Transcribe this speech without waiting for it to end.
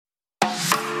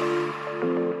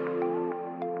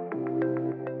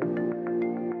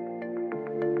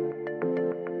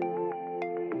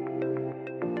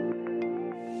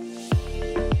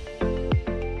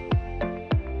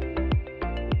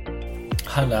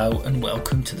Hello and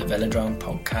welcome to the Velodrome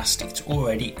podcast. It's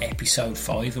already episode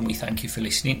 5 and we thank you for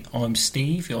listening. I'm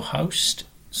Steve, your host.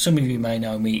 Some of you may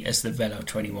know me as the Velo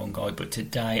 21 guy, but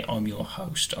today I'm your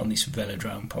host on this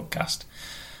Velodrome podcast.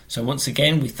 So once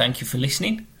again, we thank you for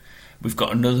listening. We've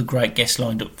got another great guest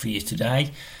lined up for you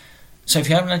today. So if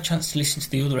you haven't had a chance to listen to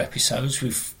the other episodes,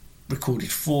 we've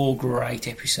recorded 4 great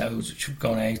episodes which have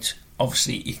gone out.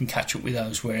 Obviously, you can catch up with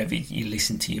those wherever you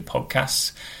listen to your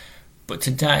podcasts. But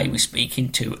today we're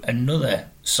speaking to another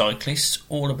cyclist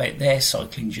all about their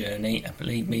cycling journey, and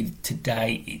believe me,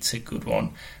 today it's a good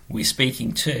one. We're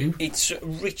speaking to... It's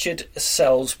Richard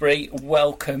Sailsbury.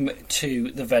 Welcome to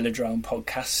the Velodrome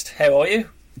podcast. How are you?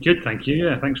 Good, thank you.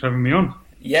 Yeah, thanks for having me on.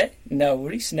 Yeah, no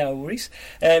worries.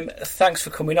 Thanks for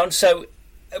coming on. So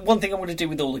one thing I want to do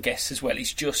with all the guests as well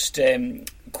is just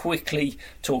quickly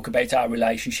talk about our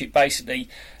relationship. Basically,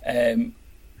 I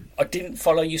didn't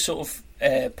follow your sort of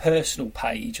personal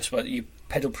page, I suppose, your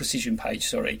Pedal Precision page,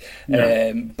 sorry.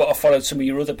 Yeah. But I followed some of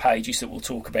your other pages that we'll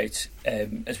talk about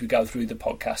as we go through the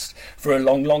podcast for a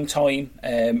long time.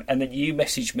 And then you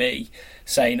messaged me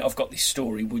saying, I've got this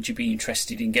story, would you be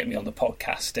interested in getting me on the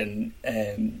podcast?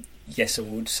 And yes, I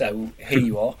would. So here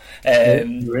you are.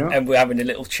 And we're having a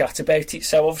little chat about it.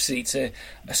 So obviously it's a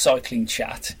cycling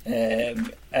chat.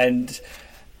 And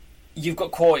you've got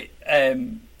quite...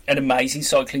 an amazing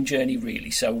cycling journey,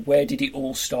 really. So where did it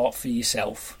all start for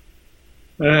yourself?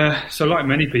 So like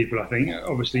many people, I think,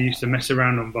 obviously used to mess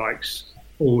around on bikes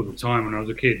all the time when I was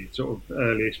a kid. Sort of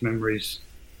earliest memories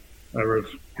are of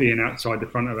being outside the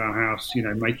front of our house, you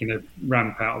know, making a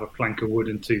ramp out of a plank of wood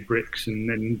and 2 bricks, and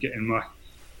then getting my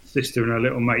sister and her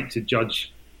little mate to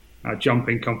judge our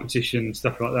jumping competition and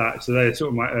stuff like that. So they're sort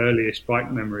of my earliest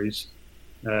bike memories,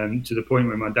 to the point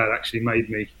where my dad actually made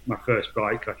me my first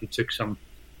bike. Like, he took some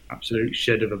absolute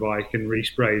shed of a bike and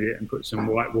resprayed it and put some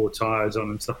white wall tyres on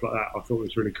and stuff like that. I thought it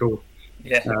was really cool.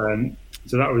 Yeah.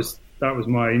 So that was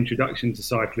my introduction to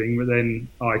cycling. But then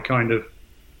I kind of,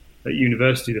 at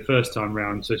university the first time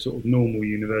round, so sort of normal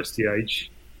university age,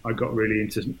 I got really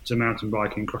into mountain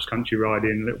biking, cross country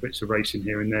riding, little bits of racing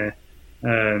here and there.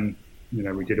 You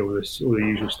know, we did all the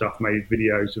usual stuff, made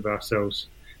videos of ourselves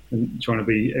and trying to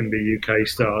be MB UK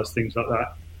stars, things like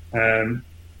that.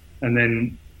 And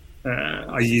then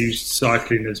I used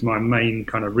cycling as my main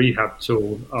kind of rehab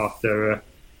tool after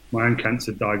my own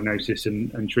cancer diagnosis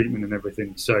and treatment and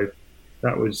everything. So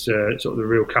that was sort of the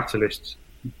real catalyst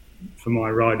for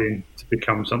my riding to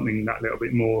become something that little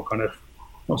bit more kind of,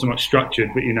 not so much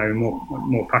structured, but, you know,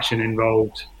 more passion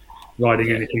involved, riding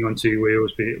anything on 2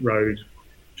 wheels, be it road,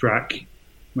 track,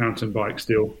 mountain bike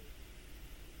still.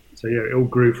 So yeah, it all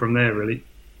grew from there, really.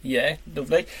 Yeah,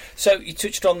 lovely. So you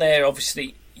touched on there,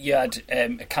 obviously, you had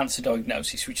a cancer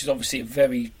diagnosis, which is obviously a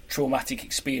very traumatic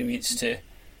experience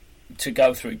to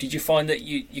go through. Did you find that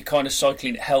you kind of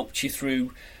cycling helped you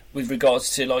through with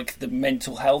regards to like the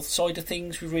mental health side of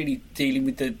things, with really dealing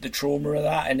with the trauma of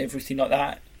that and everything like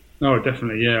that? Oh,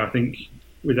 definitely, yeah. I think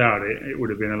without it, it would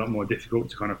have been a lot more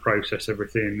difficult to kind of process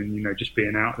everything, and, you know, just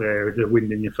being out there with the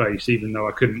wind in your face, even though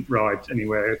I couldn't ride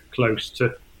anywhere close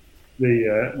to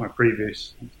my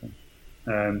previous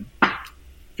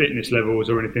fitness levels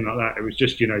or anything like that. It was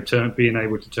just, you know, being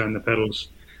able to turn the pedals,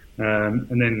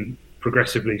 and then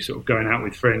progressively sort of going out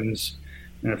with friends.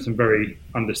 I have some very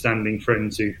understanding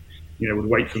friends who, you know, would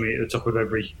wait for me at the top of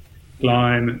every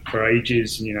climb for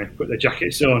ages and, you know, put their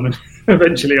jackets on, and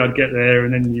eventually I'd get there,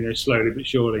 and then, you know, slowly but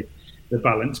surely the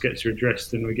balance gets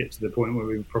redressed and we get to the point where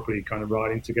we were properly kind of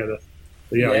riding together.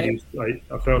 But yeah.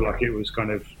 I felt like it was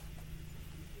kind of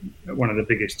one of the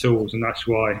biggest tools, and that's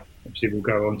why, obviously we'll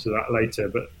go on to that later,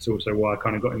 but it's also why I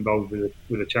kind of got involved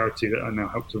with a charity that I now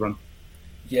help to run.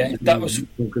 Yeah, that was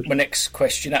my next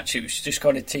question, actually. It was just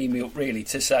kind of teeing me up, really,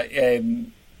 to say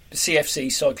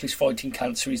CFC, Cyclists Fighting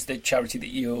Cancer, is the charity that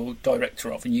you're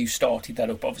director of, and you started that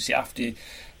up obviously after,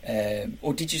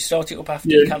 or did you start it up after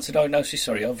your cancer diagnosis?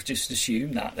 Sorry, I've just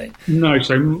assumed that then. No,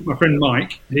 so my friend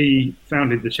Mike, he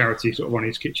founded the charity sort of on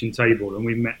his kitchen table, and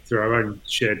we met through our own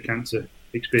shared cancer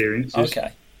experiences. Okay.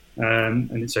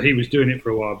 And so he was doing it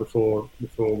for a while before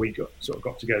we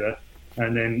got together,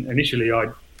 and then initially I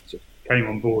sort of came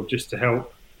on board just to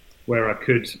help where I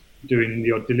could, doing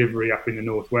the odd delivery up in the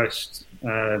northwest,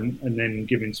 and then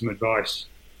giving some advice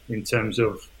in terms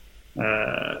of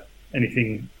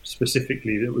anything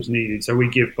specifically that was needed. So we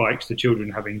give bikes to children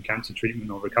having cancer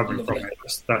treatment or recovering from it.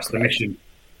 That's the mission,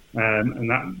 and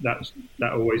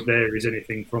that always varies.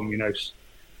 Anything from, you know,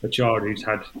 a child who's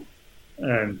had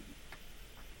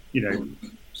you know,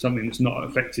 something that's not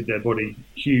affected their body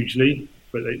hugely,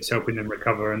 but it's helping them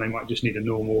recover, and they might just need a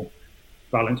normal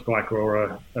balance bike or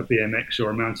a BMX or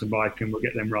a mountain bike, and we'll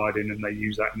get them riding, and they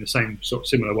use that in the same sort of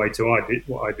similar way to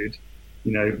what I did,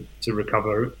 to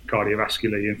recover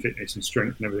cardiovascularly and fitness and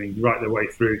strength and everything, right the way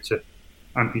through to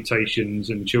amputations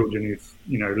and children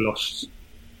who've lost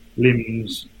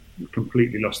limbs,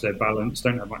 completely lost their balance,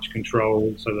 don't have much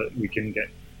control, so that we can get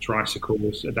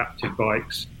tricycles, adaptive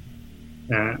bikes.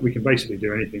 We can basically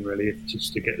do anything really,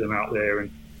 just to get them out there,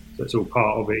 and that's all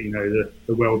part of it.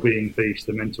 The well-being piece,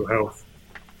 the mental health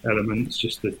elements,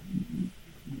 just the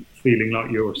feeling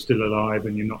like you're still alive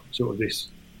and you're not sort of this,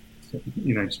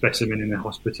 specimen in the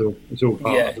hospital. It's all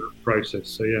part of the process.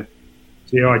 So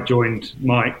I joined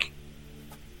Mike,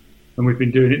 and we've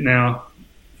been doing it now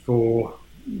for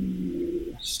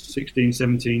 16,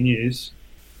 17 years,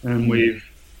 and we've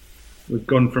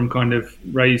gone from kind of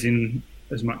raising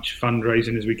as much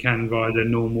fundraising as we can via the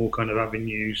normal kind of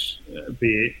avenues,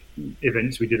 be it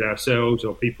events we did ourselves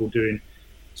or people doing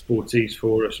sportives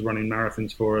for us, running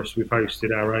marathons for us. We've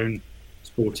hosted our own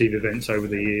sportive events over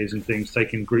the years and things,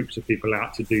 taking groups of people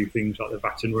out to do things like the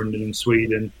Vattenrunden in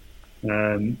Sweden,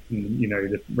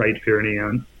 the Raid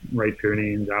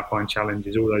Pyrenees, Alpine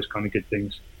Challenges, all those kind of good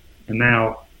things. And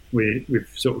now we've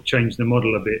sort of changed the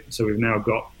model a bit, so we've now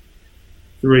got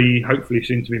 3, hopefully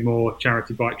soon to be more,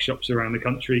 charity bike shops around the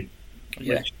country,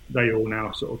 which they all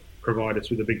now sort of provide us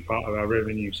with a big part of our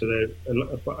revenue. So they're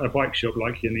a bike shop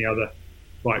like any other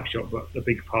bike shop, but a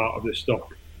big part of the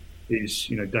stock is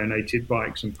donated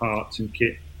bikes and parts and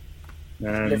kit.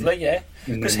 Lovely, yeah.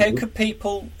 Because how could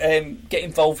people get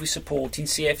involved with supporting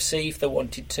CFC if they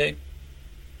wanted to?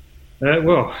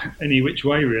 Well, any which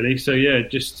way really. So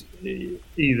just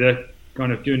either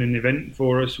kind of doing an event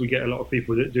for us. We get a lot of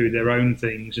people that do their own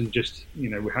things, and just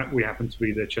we happen to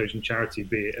be their chosen charity,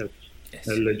 be it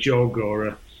a Le Jog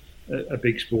or a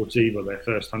big sportive or their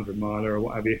first 100 miler or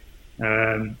what have you.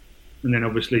 And then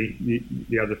obviously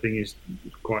the other thing is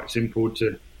quite simple,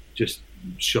 to just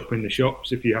shop in the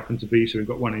shops if you happen to be. So we've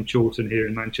got one in Chorlton here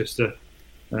in Manchester,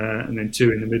 and then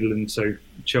 2 in the Midlands, so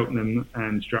Cheltenham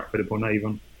and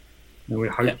Stratford-upon-Avon. And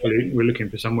we're looking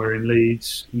for somewhere in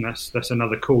Leeds, and that's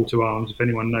another call to arms. If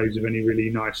anyone knows of any really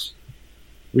nice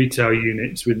retail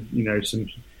units with some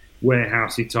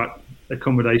warehousey type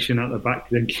accommodation at the back,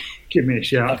 then give me a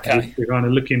shout. Okay. We're kind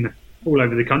of looking all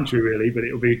over the country really, but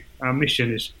our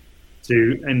mission is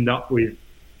to end up with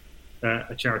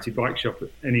a charity bike shop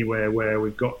anywhere where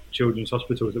we've got children's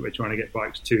hospitals that we're trying to get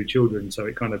bikes to children. So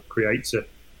it kind of creates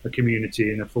a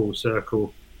community in a full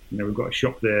circle. We've got a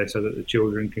shop there so that the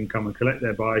children can come and collect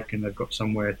their bike, and they've got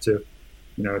somewhere to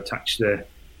attach the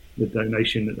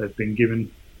donation that they've been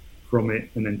given from it,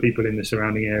 and then people in the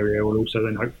surrounding area will also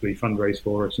then hopefully fundraise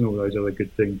for us and all those other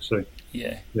good things. So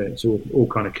it's all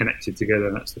kind of connected together,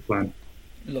 and that's the plan.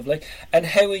 Lovely. And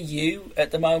how are you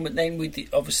at the moment then, with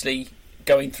obviously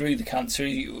going through the cancer?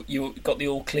 You got the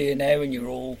all clear now, and you're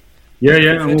all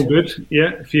I'm all good.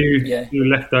 A few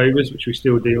leftovers which we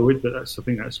still deal with, but I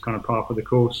think that's kind of par for the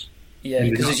course.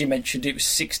 Because as you mentioned, it was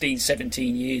 16,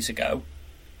 17 years ago.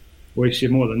 Well, it's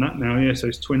more than that now. So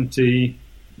it's 22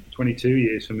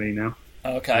 years for me now.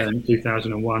 Okay.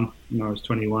 2001 when I was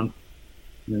 21.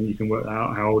 You can work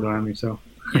out how old I am yourself.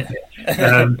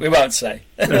 We won't say.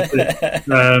 But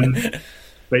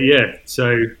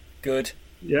so good.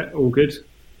 All good.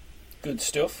 Good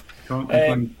stuff. Can't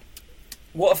complain.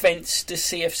 What events does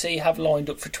CFC have lined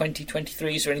up for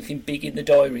 2023? Is there anything big in the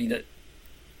diary that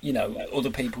other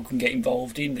people can get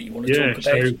involved in that you want to talk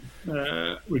about?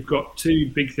 So we've got 2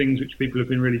 big things which people have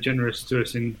been really generous to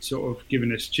us in, sort of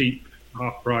giving us cheap,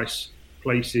 half price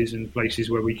places, and places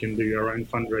where we can do our own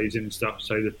fundraising and stuff.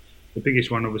 So the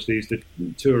biggest one obviously is the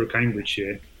Tour of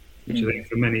Cambridgeshire, which I think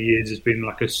for many years has been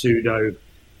like a pseudo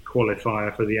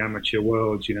qualifier for the amateur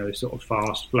world. The sort of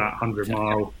fast, flat 100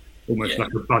 mile, almost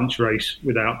like a bunch race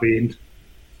without being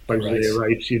supposedly a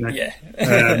race.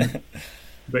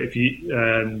 But if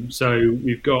you so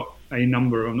we've got a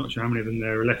number, I'm not sure how many of them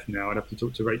there are left now, I'd have to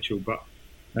talk to Rachel, but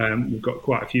we've got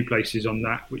quite a few places on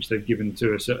that which they've given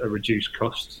to us at a reduced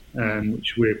cost,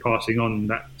 which we're passing on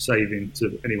that saving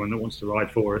to anyone that wants to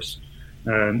ride for us.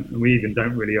 And we even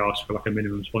don't really ask for like a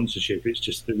minimum sponsorship. It's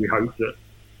just that we hope that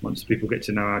once people get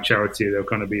to know our charity, there'll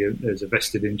kind of there's a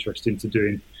vested interest into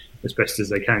doing as best as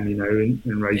they can,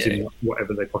 and raising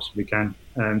whatever they possibly can.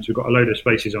 So we've got a load of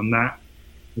spaces on that.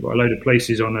 We've got a load of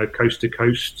places on a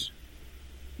coast-to-coast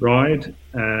ride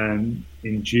in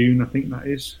June, I think that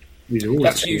is. These are all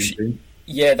usually,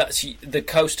 that's the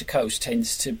coast-to-coast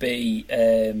tends to be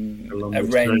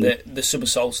around the summer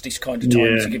solstice kind of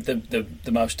time to give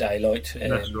the most daylight.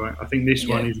 That's right. I think this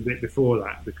one is a bit before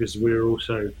that, because we're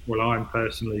also, I'm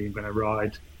personally going to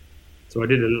ride So I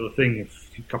did a little thing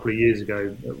a couple of years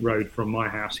ago that rode from my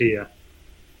house here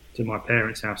to my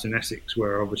parents' house in Essex,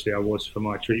 where obviously I was for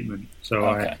my treatment.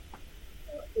 So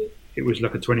it was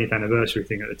like a 20th anniversary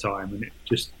thing at the time, and it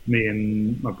just me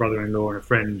and my brother-in-law and a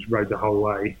friend rode the whole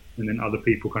way, and then other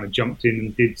people kind of jumped in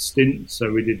and did stints.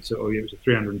 So we did it was a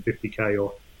 350k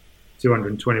or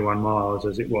 221 miles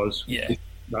as it was. Yeah.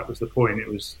 That was the point. It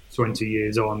was 20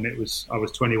 years on. I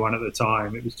was 21 at the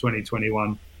time. It was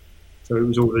 2021. So it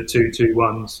was all the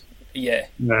 221s. Yeah.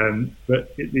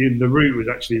 But the route was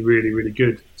actually really, really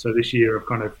good. So this year I've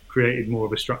kind of created more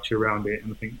of a structure around it.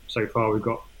 And I think so far we've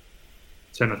got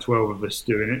 10 or 12 of us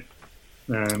doing it.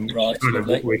 Right. Kind of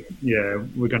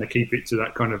we're going to keep it to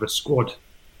that kind of a squad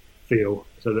feel,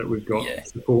 so that we've got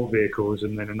support vehicles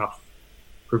and then enough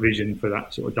provision for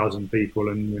that sort of dozen people,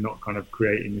 and we're not kind of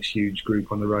creating this huge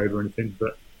group on the road or anything,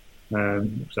 but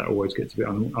that always gets a bit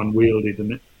unwieldy,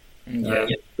 doesn't it?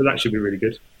 But that should be really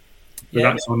good. But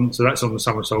that's on the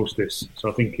summer solstice. So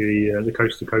I think the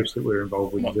coast to coast that we're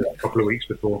involved with is a couple of weeks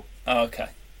before. Oh, okay,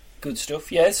 good stuff.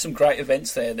 Yeah, there's some great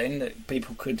events there then that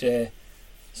people could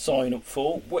sign up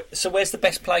for. So where's the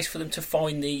best place for them to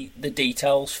find the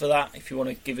details for that, if you want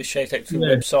to give a shout out to the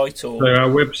website? Or so our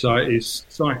website is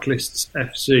Cyclists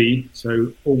FC,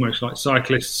 so almost like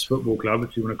Cyclists Football Club,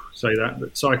 if you want to say that,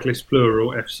 but cyclists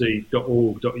plural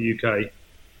fc.org.uk,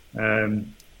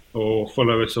 or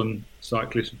follow us on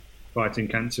Cyclists Fighting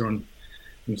Cancer on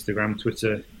Instagram,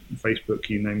 Twitter, Facebook,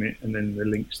 you name it, and then the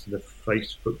links to the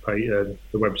Facebook page,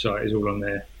 the website is all on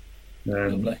there.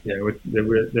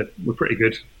 We're pretty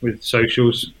good with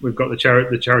socials. We've got the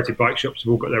charity bike shops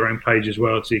have all got their own page as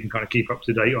well, so you can kind of keep up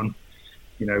to date on,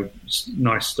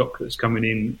 nice stock that's coming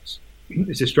in.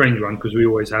 It's a strange one because we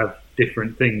always have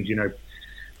different things.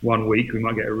 One week we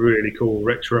might get a really cool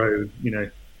retro,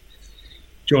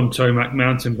 John Tomac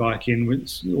mountain bike in,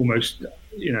 it's almost,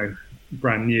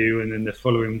 brand new, and then the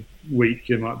following week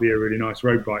there might be a really nice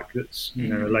road bike that's, a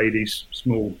lady's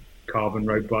small carbon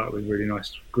road bike with really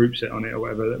nice group set on it or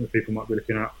whatever that the people might be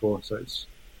looking out for. So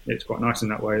it's quite nice in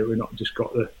that way. We're not just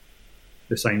got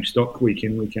the same stock week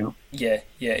in, week out. Yeah,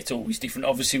 it's always different.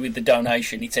 Obviously with the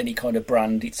donation, it's any kind of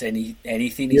brand, it's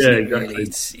anything, isn't it exactly. Really?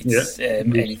 It's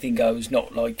anything goes,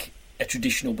 not like a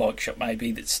traditional bike shop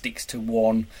maybe that sticks to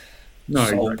one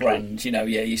sole brand.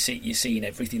 You're seeing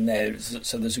everything there,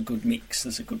 so there's a good mix.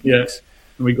 Mix.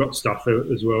 And we got stuff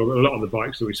as well. A lot of the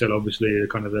bikes that we sell obviously are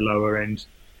kind of the lower end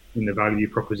in the value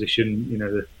proposition,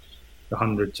 the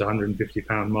 100 to 150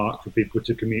 pound mark for people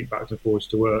to commute back and forwards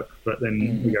to work. But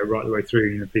then we go right the way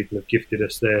through. People have gifted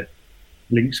us their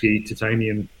Linkski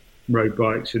titanium road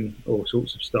bikes and all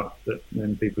sorts of stuff that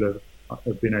then people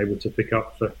have been able to pick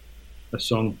up for a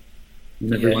song.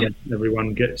 And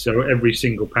everyone gets, so every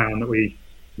single pound that we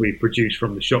produce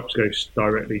from the shops goes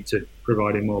directly to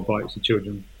providing more bikes to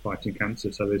children fighting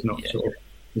cancer. So there's not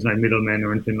there's no middlemen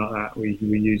or anything like that. We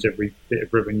use every bit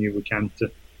of revenue we can to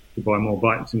buy more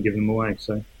bikes and give them away.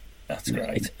 So that's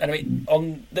great. And I mean,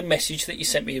 on the message that you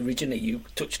sent me originally, you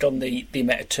touched on the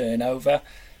amount of turnover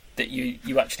that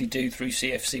you actually do through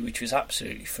CFC, which was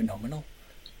absolutely phenomenal.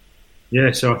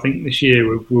 Yeah, so I think this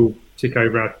year we'll tick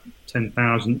over our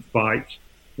 10,000th bike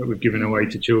that we've given away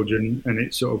to children, and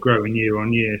it's sort of growing year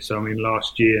on year. So I mean,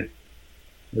 last year,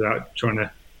 without trying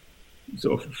to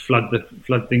sort of flood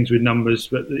things with numbers,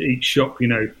 but each shop,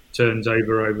 turns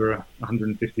over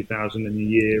 150,000 in a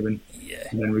year, and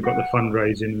then we've got the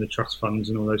fundraising and the trust funds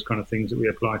and all those kind of things that we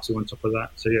apply to on top of that.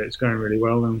 So it's going really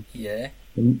well, and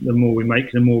the more we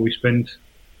make, the more we spend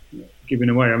giving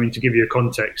away. I mean, to give you a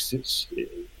context,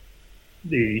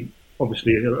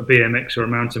 obviously a BMX or a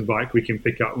mountain bike we can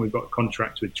pick up, and we've got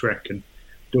contracts with Trek and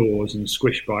Doors and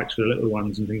Squish bikes for the little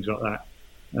ones and things like that.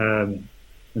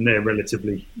 And they're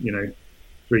relatively, £300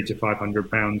 to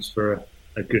 £500 for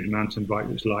a good mountain bike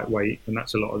that's lightweight, and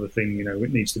that's a lot of the thing.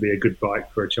 It needs to be a good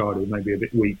bike for a child who may be a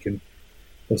bit weak and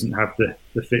doesn't have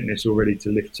the fitness already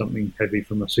to lift something heavy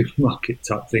from a supermarket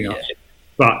type thing up.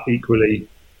 But equally,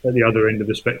 at the other end of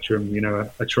the spectrum,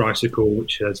 a tricycle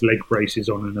which has leg braces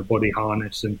on and a body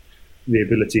harness and the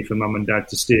ability for mum and dad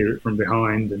to steer it from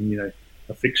behind, and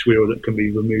a fixed wheel that can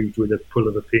be removed with a pull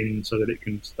of a pin so that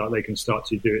they can start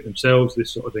to do it themselves,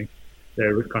 this sort of thing.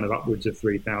 They're kind of upwards of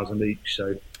 3,000 each,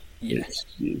 so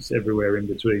it's everywhere in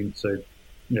between. So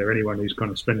anyone who's kind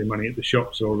of spending money at the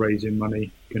shops or raising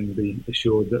money can be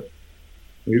assured that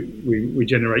we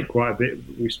generate quite a bit.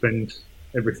 We spend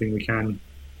everything we can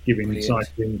giving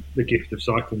cycling the gift of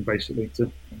cycling basically to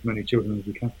as many children as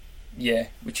we can. Yeah,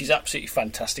 which is absolutely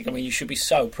fantastic. I mean, you should be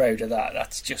so proud of that.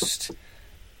 That's just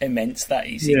immense, that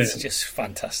is. It's just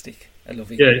fantastic. I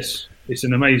love it. Yeah, it's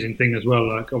an amazing thing as well.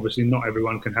 Like, obviously, not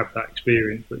everyone can have that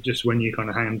experience, but just when you kind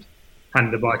of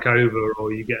hand the bike over,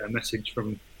 or you get a message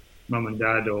from mum and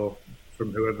dad or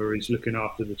from whoever is looking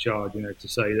after the child, to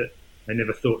say that they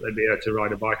never thought they'd be able to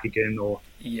ride a bike again, or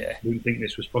didn't think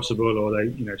this was possible, or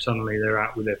they, suddenly they're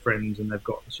out with their friends and they've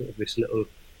got sort of this little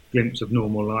glimpse of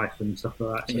normal life and stuff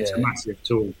like that. So it's a massive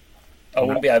tool. I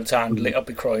wouldn't be able to handle it. I'd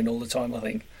be crying all the time, I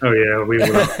think. Oh yeah, we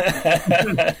will.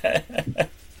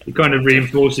 It kind of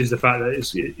reinforces the fact that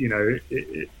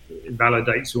it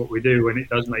validates what we do when it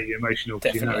does make you emotional.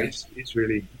 Because, it's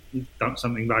really done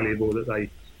something valuable that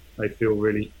they feel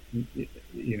really.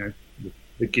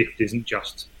 The gift isn't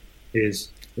just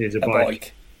here's a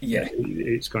bike. Yeah,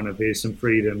 it's kind of here's some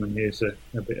freedom and here's a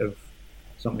bit of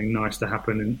something nice to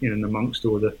happen in amongst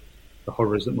all the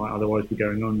horrors that might otherwise be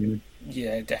going on.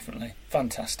 Yeah, definitely.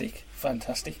 Fantastic.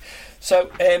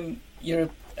 So you're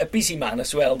a busy man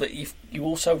as well. That you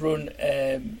also run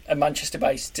a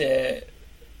Manchester-based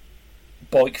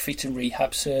bike fit and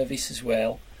rehab service as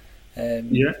well. Do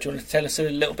you want to tell us a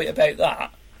little bit about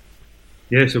that?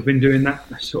 Yes, I've been doing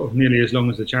that sort of nearly as long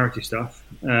as the charity stuff.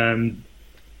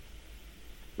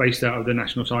 Based out of the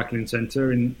National Cycling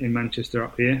Centre in Manchester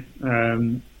up here.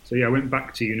 I went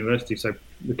back to university. So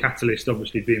the catalyst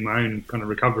obviously being my own kind of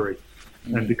recovery.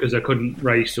 And because I couldn't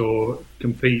race or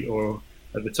compete, or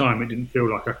at the time it didn't feel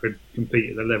like I could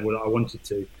compete at the level that I wanted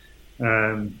to,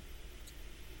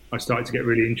 I started to get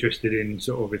really interested in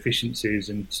sort of efficiencies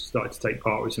and started to take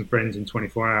part with some friends in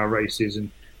 24-hour races and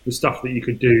the stuff that you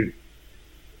could do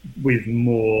with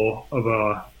more of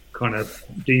a kind of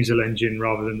diesel engine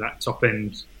rather than that top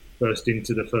end burst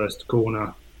into the first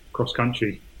corner cross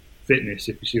country fitness,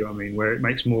 if you see what I mean, where it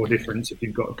makes more difference if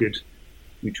you've got good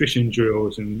nutrition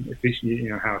drills and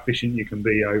how efficient you can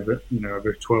be over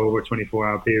a 12 or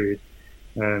 24-hour period.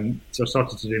 So I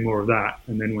started to do more of that,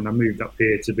 and then when I moved up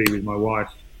here to be with my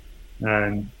wife,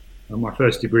 my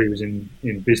first degree was in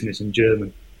business and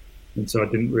German, and so I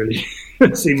didn't really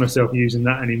see myself using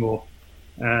that anymore.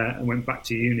 I went back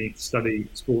to uni to study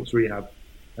sports rehab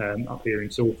up here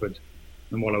in Salford,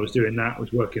 and while I was doing that, I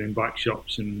was working in bike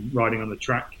shops and riding on the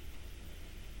track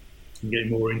and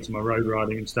getting more into my road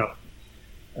riding and stuff.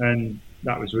 And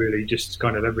that was really just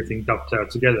kind of everything dovetailed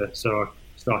together. So I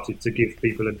started to give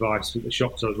people advice at the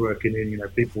shops I was working in.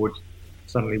 People would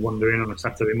suddenly wander in on a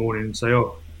Saturday morning and say,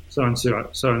 "Oh, so and so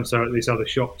at this other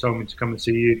shop told me to come and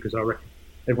see you because I reckon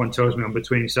everyone tells me I'm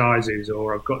between sizes,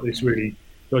 or I've got this really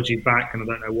dodgy back and I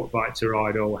don't know what bike to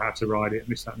ride or how to ride it, and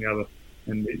this, that, and the other."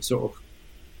 And it sort of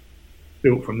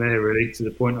built from there, really, to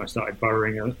the point I started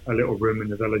borrowing a little room in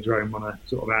the velodrome on a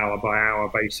sort of hour by hour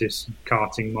basis,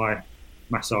 carting my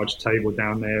massage table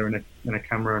down there and a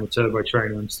camera and a turbo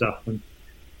trainer and stuff, and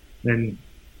then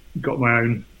got my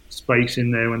own space in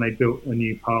there when they built a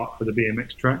new park for the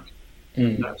BMX track.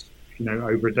 And that's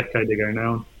over a decade ago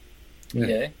now.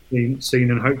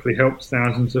 Seen and hopefully helped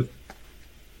thousands of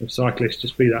cyclists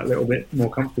just be that little bit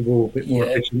more comfortable, a bit more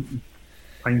efficient,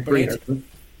 pain free.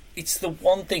 It's the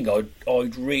one thing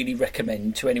I'd really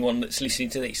recommend to anyone that's listening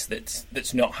to this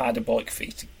that's not had a bike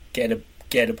fit. Get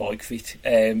a bike fit,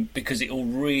 because it will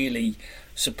really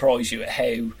surprise you at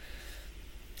how,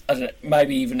 I don't know,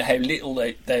 maybe even how little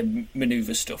they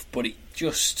manoeuvre stuff, but it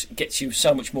just gets you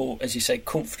so much more, as you say,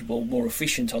 comfortable, more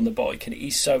efficient on the bike. And it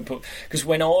is so, because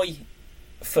when I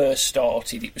first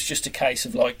started, it was just a case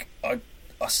of like I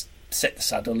set the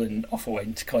saddle and off I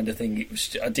went kind of thing.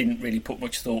 I didn't really put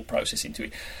much thought process into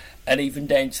it, and even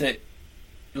down to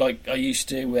like I used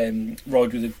to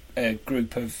ride with a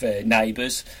group of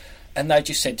neighbours. And they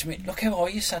just said to me, "Look how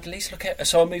high your saddle is, look how..."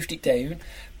 So I moved it down,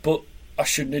 but I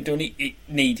shouldn't have done it. It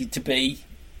needed to be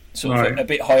sort of a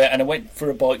bit higher. And I went for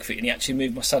a bike fit and he actually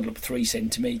moved my saddle up 3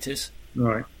 centimetres.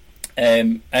 Right.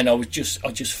 And I just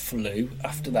flew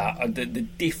after that. The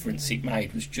difference it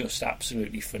made was just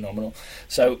absolutely phenomenal.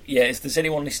 So yeah, if there's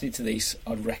anyone listening to this,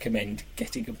 I'd recommend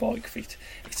getting a bike fit.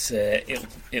 It's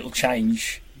it'll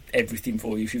change everything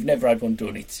for you. If you've never had one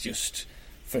done, it's just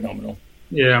phenomenal.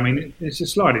 Yeah, I mean, it's a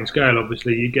sliding scale.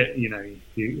 Obviously, you get,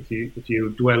 if you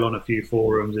dwell on a few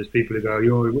forums, there's people who go,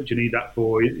 "What do you need that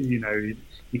for?" You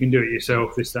can do it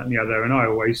yourself, this, that, and the other. And I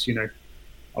always,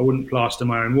 I wouldn't plaster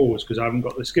my own walls because I haven't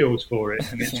got the skills for it,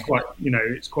 and it's quite,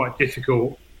 it's quite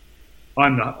difficult.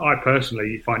 I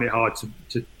personally find it hard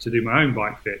to do my own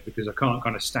bike fit because I can't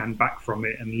kind of stand back from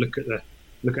it and look at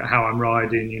how I'm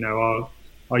riding.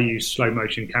 I use slow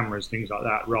motion cameras, things like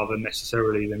that, rather than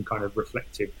necessarily than kind of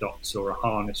reflective dots or a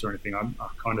harness or anything. I've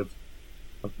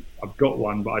got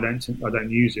one, but I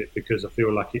don't use it because I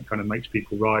feel like it kind of makes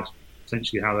people ride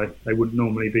essentially how they wouldn't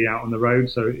normally be out on the road.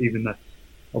 So even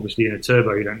Obviously, in a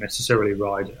turbo, you don't necessarily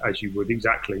ride as you would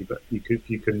exactly, but you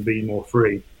can be more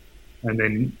free. And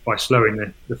then by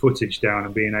slowing the footage down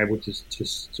and being able to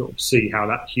sort of see how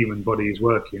that human body is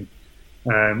working,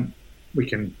 we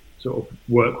can sort of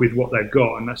work with what they've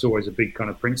got. And that's always a big kind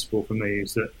of principle for me,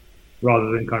 is that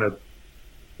rather than kind of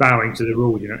bowing to the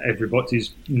rule,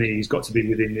 everybody's knees got to be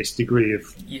within this degree of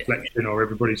flexion, or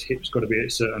everybody's hips got to be at a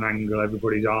certain angle,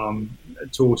 everybody's arm,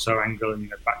 torso angle,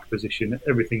 and back position.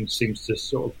 Everything seems to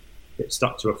sort of get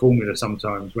stuck to a formula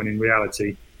sometimes, when in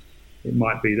reality it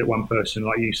might be that one person,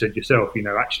 like you said yourself,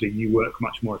 actually you work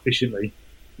much more efficiently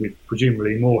with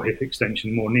presumably more hip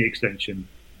extension, more knee extension,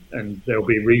 and there'll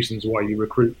be reasons why you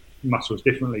recruit muscles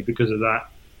differently because of that,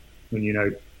 when you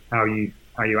know how you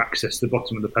access the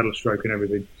bottom of the pedal stroke and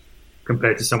everything,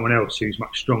 compared to someone else who's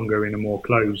much stronger in a more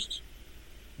closed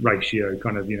ratio,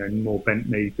 kind of, more bent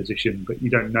knee position. But you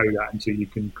don't know that until you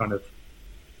can kind of,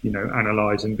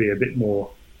 analyse and be a bit more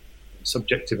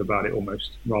subjective about it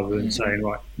almost, rather than saying,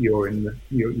 right, you're in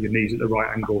your knees at the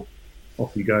right angle,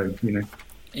 off you go,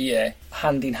 Yeah,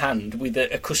 hand in hand with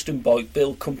a custom bike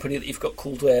build company that you've got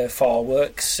called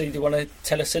Fireworks. So do you want to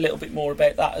tell us a little bit more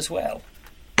about that as well?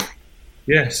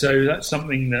 Yeah, so that's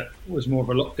something that was more of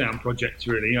a lockdown project,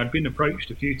 really. I'd been approached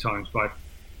a few times by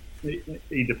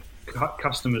either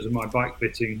customers of my bike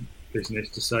fitting business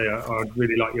to say, I'd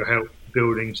really like your help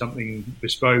building something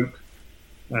bespoke,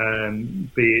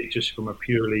 be it just from a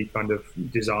purely kind of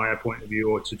desire point of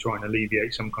view, or to try and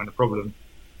alleviate some kind of problem.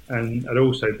 And I'd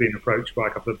also been approached by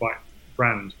a couple of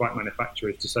bike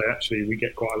manufacturers to say, actually, we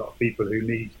get quite a lot of people who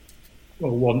need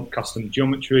or want custom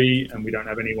geometry, and we don't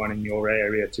have anyone in your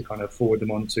area to kind of forward them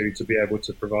on to be able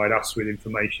to provide us with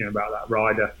information about that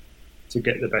rider to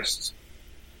get the best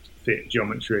fit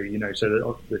geometry.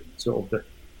 So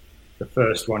the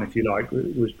first one, if you like,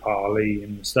 was Parley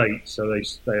in the States. So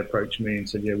they approached me and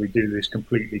said, yeah, we do this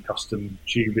completely custom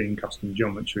tubing, custom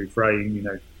geometry frame.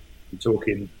 You're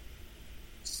talking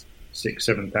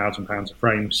 £6,000-7,000 a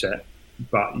frame set,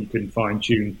 but you can fine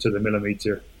tune to the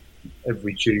millimetre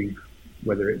every tube,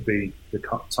 whether it be the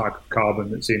type of carbon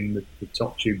that's in the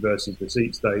top tube versus the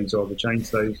seat stays or the chain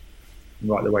stays,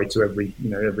 right the way to every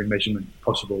measurement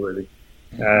possible, really.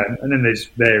 And then there's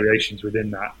variations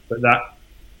within that, but that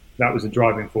was the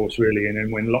driving force, really. And then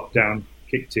when lockdown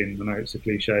kicked in, I know it's a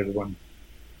cliche, everyone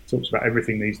talks about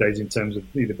everything these days in terms of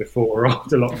either before or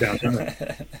after lockdown, don't they?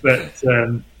 But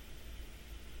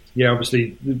yeah,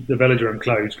 obviously the velodrome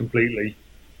closed completely.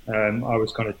 I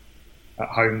was kind of at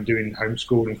home doing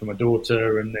homeschooling for my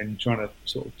daughter, and then trying to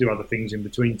sort of do other things in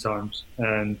between times.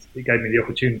 And it gave me the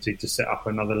opportunity to set up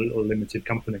another little limited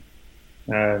company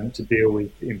to deal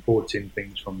with importing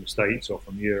things from the States or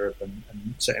from Europe, and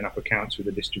setting up accounts with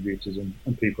the distributors and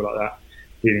people like that,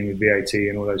 dealing with VAT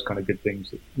and all those kind of good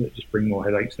things that just bring more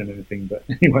headaches than anything. But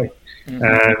anyway,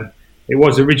 it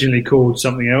was originally called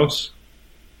something else.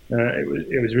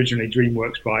 It was originally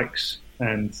DreamWorks Bikes,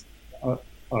 and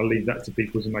I'll leave that to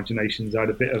people's imaginations. I had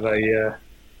a bit of a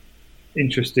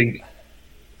interesting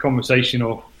conversation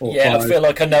or yeah, I feel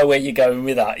like I know where you're going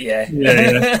with that. Yeah. In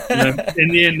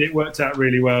the end, it worked out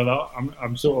really well.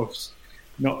 I'm sort of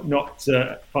not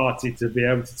party to be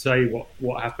able to say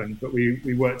what happened, but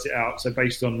we worked it out. So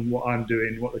based on what I'm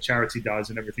doing, what the charity does,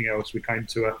 and everything else, we came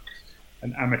to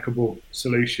an amicable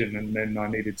solution. And then I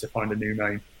needed to find a new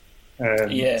name.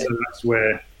 So that's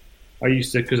where I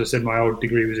used to, because I said my old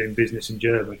degree was in business and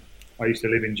German. I used to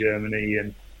live in Germany,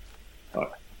 and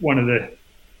one of the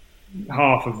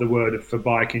half of the word for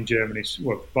bike in Germany is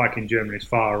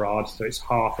Fahrrad, so it's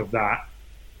half of that.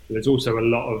 But there's also a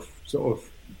lot of sort of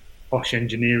posh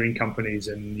engineering companies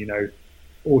and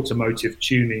automotive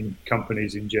tuning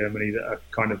companies in Germany that are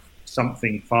kind of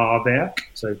something Fahrwerk,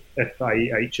 so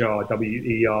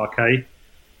Fahrwerk.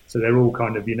 So they're all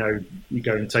kind of, you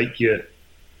go and take your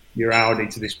Audi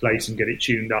to this place and get it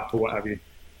tuned up or what have you.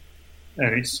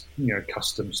 And it's,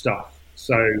 custom stuff.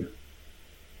 So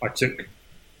I took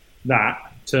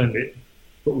that, turned it,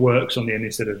 put works on the end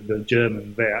instead of the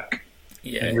German Werk,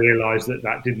 and realised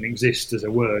that didn't exist as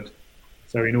a word.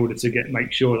 So in order to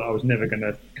make sure that I was never going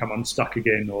to come unstuck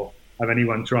again or have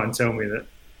anyone try and tell me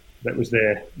that was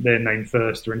their name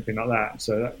first or anything like that.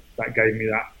 So that gave me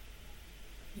that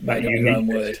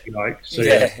uniqueness, if you like. So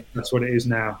that's what it is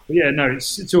now. But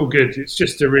it's all good. It's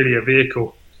just really a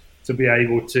vehicle to be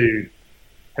able to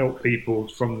help people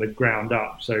from the ground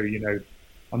up. So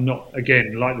I'm not,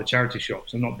 again, like the charity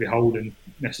shops, I'm not beholden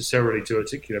necessarily to a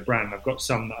particular brand. I've got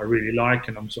some that I really like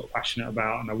and I'm sort of passionate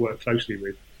about and I work closely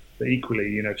with. But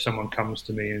equally, if someone comes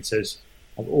to me and says,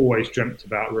 I've always dreamt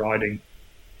about riding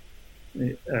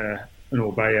an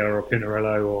Orbea or a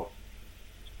Pinarello or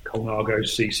Colnago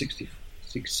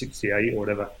 668 or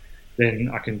whatever,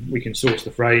 then we can source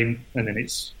the frame, and then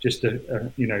it's just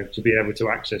to be able to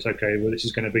access. Okay, well, this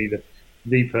is going to be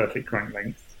the perfect crank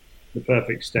length, the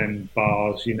perfect stem,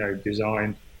 bars,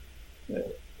 designed.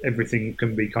 Everything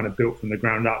can be kind of built from the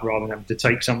ground up, rather than having to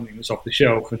take something that's off the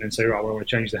shelf and then say, right, well, I want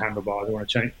to change the handlebars, I want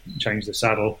to change the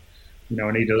saddle,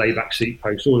 I need a layback seat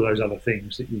post, all of those other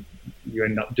things that you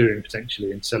end up doing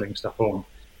potentially and selling stuff on.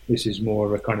 This is more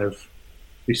of a kind of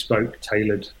bespoke,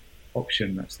 tailored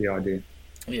option. That's the idea.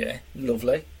 Yeah,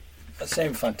 lovely. That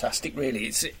sounds fantastic. Really,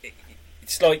 it's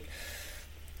like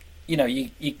you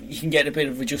can get a bit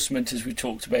of adjustment, as we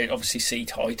talked about, obviously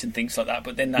seat height and things like that.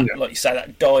 But then that, like you say,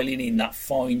 that dialing in, that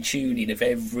fine tuning of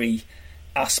every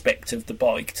aspect of the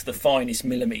bike to the finest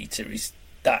millimetre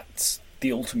that's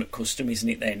the ultimate custom, isn't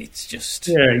it? Then it's just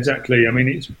exactly. I mean,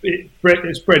 it's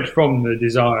bred from the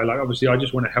desire. Like, obviously, I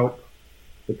just want to help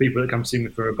the people that come see me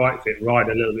for a bike fit ride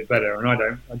a little bit better, and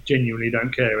I genuinely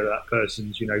don't care whether that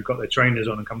person's got their trainers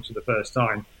on and comes for the first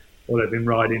time, or they've been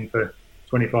riding for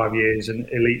 25 years, an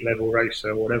elite level racer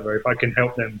or whatever. If I can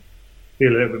help them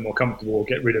feel a little bit more comfortable or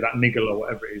get rid of that niggle or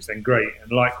whatever it is, then great.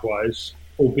 And likewise,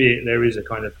 albeit there is a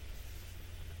kind of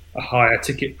a higher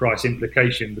ticket price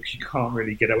implication, because you can't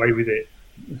really get away with it.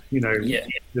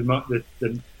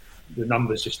 The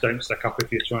numbers just don't stack up.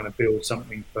 If you're trying to build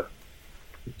something for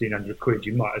 1,500 quid,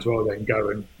 you might as well then go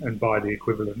and buy the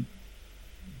equivalent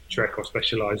Trek or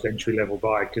Specialized entry level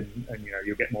bike, and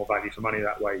you'll get more value for money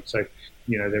that way. So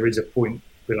there is a point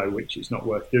below which it's not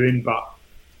worth doing, but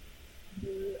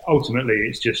ultimately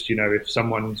it's just if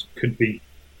someone could be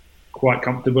quite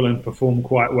comfortable and perform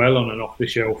quite well on an off the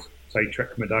shelf, say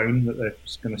Trek Madone, that they're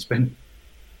going to spend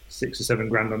 6 or 7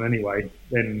 grand on anyway,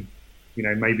 then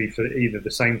maybe for either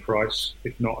the same price,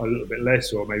 if not a little bit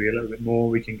less, or maybe a little bit more,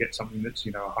 we can get something that's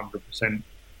 100%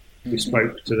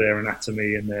 bespoke to their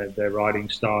anatomy and their riding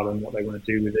style and what they want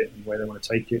to do with it and where they want to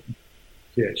take it.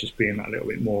 So, it's just being that little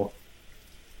bit more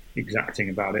exacting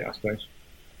about it, I suppose.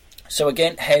 So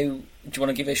again, how do you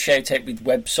want to give a shout out with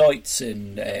websites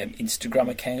and Instagram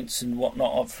accounts and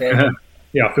whatnot?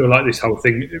 Yeah, I feel like this whole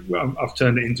thing, I've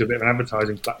turned it into a bit of an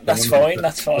advertising platform. That's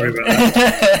fine. Sorry about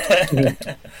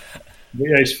that.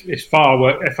 It's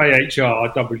Fahrworks, Fahrworks,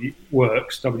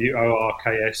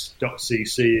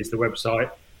 WORKS.cc is the website.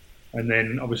 And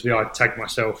then obviously I tag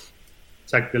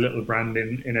the little brand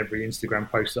in every Instagram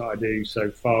post that I do.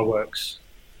 So Fahrworks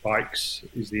Bikes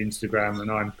is the Instagram, and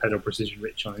I'm Pedal Precision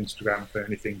Rich on Instagram for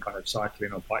anything kind of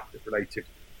cycling or bike related.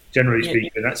 Generally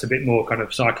speaking, that's a bit more kind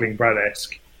of cycling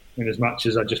Brad-esque, in as much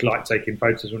as I just like taking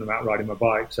photos when I'm out riding my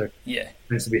bike. So it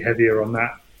tends to be heavier on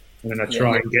that. And then I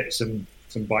try and get some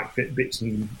bike fit bits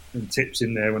and tips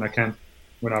in there when I can,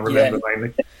 when I remember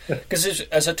mainly. Because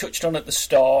as I touched on at the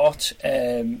start,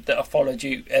 that I followed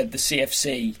you the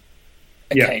CFC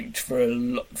account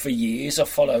for years. I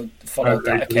followed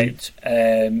that account,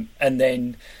 and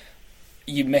then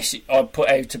I put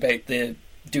out about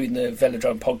doing the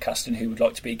Velodrome podcast and who would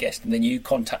like to be a guest, and then you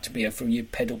contacted me from your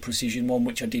Pedal Precision one,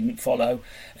 which I didn't follow,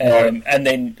 and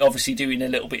then obviously doing a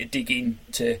little bit of digging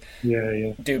to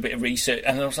do a bit of research,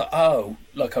 and I was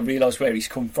like, I realised where he's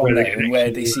come from there and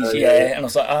where this is, and I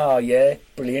was like,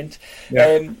 brilliant.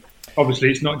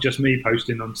 Obviously it's not just me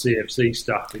posting on CFC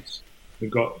stuff, we've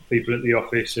got people at the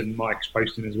office and Mike's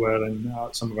posting as well, and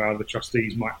some of our other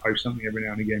trustees might post something every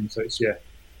now and again, so it's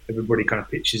everybody kind of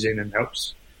pitches in and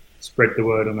helps spread the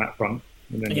word on that front,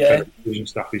 and then the television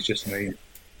stuff is just me.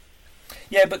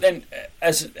 Yeah, but then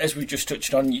as we just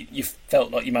touched on, you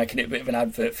felt like you're making it a bit of an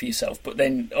advert for yourself. But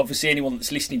then obviously anyone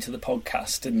that's listening to the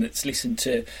podcast and that's listened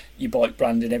to your bike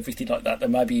brand and everything like that, they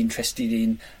may be interested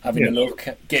in having a look,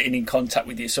 getting in contact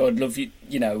with you. So I'd love you.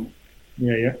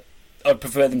 I'd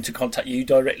prefer them to contact you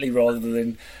directly rather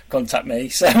than contact me.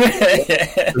 So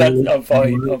I'm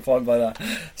fine by that.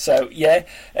 So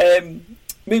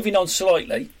moving on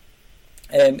slightly.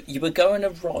 You were going to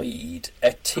ride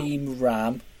a Team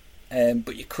Ram,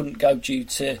 but you couldn't go due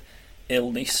to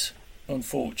illness,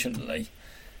 unfortunately.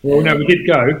 Well, no, we did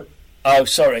go. Oh,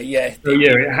 sorry, So,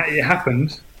 it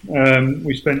happened.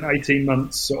 We spent 18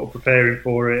 months sort of preparing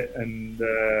for it, and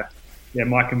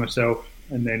Mike and myself,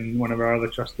 and then one of our other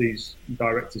trustees,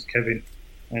 directors, Kevin,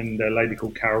 and a lady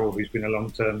called Carol, who's been a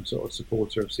long-term sort of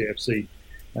supporter of CFC.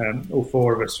 All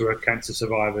 4 of us were cancer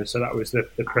survivors, so that was the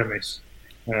premise.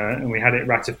 And we had it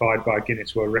ratified by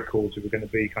Guinness World Records. We were going to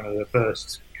be kind of the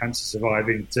first cancer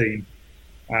surviving team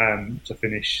to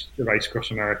finish the race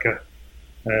across America.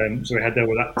 So we had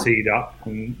all that teed up,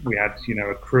 and we had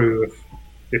a crew of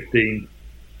 15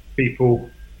 people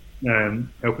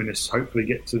helping us hopefully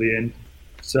get to the end.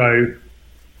 So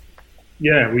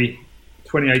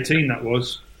 2018 that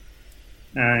was,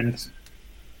 and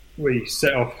we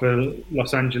set off for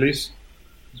Los Angeles,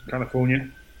 California,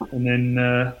 and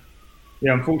then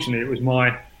unfortunately, it was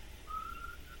my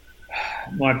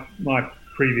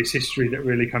previous history that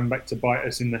really came back to bite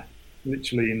us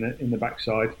literally in the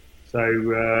backside. So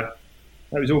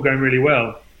that was all going really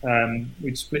well.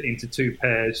 We'd split into two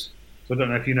pairs. So I don't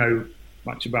know if you know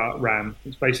much about RAM.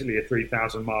 It's basically a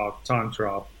 3,000-mile time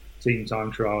trial, team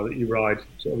time trial that you ride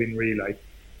sort of in relay.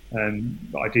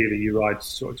 But ideally, you ride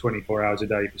sort of 24 hours a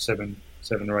day for seven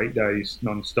or 8 days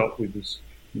non-stop with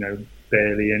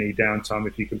barely any downtime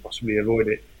if you can possibly avoid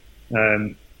it.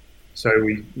 So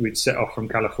we'd set off from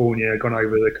California, gone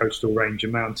over the coastal range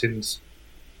of mountains,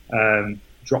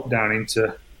 dropped down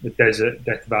into the desert,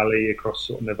 Death Valley, across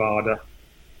sort of Nevada,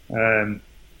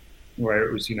 where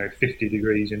it was 50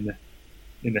 degrees in the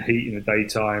heat in the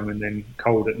daytime, and then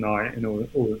cold at night, and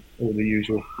all the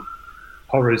usual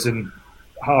horrors and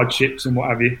hardships and what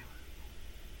have you.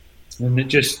 And it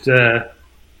just,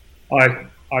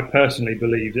 I personally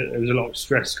believe that there was a lot of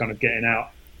stress kind of getting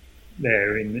out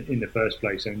there in the first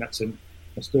place. And that's a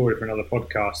story for another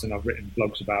podcast, and I've written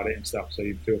blogs about it and stuff, so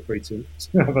you feel free to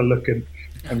have a look and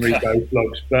read those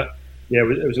blogs. But yeah,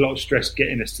 there was a lot of stress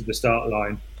getting us to the start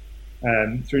line,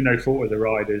 through no fault of the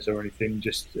riders or anything,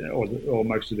 just or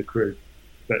most of the crew.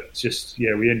 But just,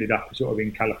 we ended up sort of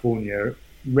in California,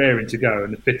 raring to go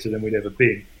and fitter than we'd ever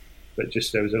been. But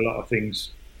just there was a lot of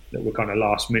things that were kind of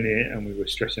last minute, and we were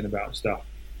stressing about stuff.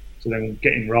 So then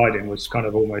getting riding was kind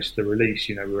of almost the release,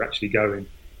 we were actually going.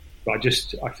 But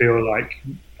I feel like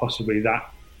possibly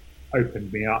that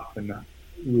opened me up, and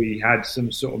we had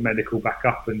some sort of medical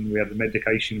backup, and we had the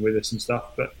medication with us and stuff,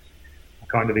 but I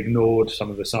kind of ignored some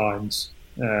of the signs,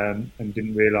 and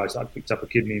didn't realise I'd picked up a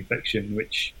kidney infection,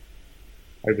 which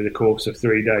over the course of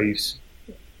 3 days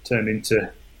turned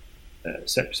into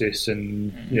sepsis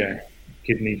and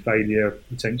kidney failure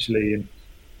potentially, and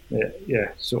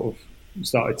sort of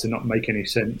started to not make any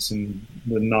sense. And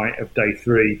the night of day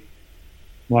 3,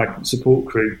 my support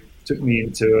crew took me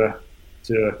into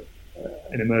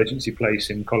an emergency place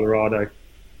in Colorado,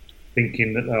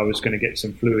 thinking that I was going to get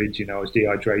some fluids. I was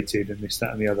dehydrated and this,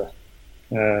 that, and the other.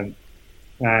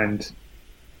 And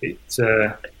it,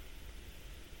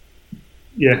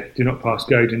 do not pass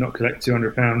go, do not collect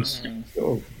 £200.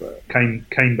 Sort of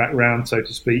came back round, so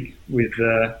to speak, with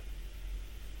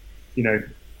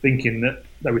thinking that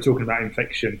they were talking about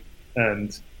infection,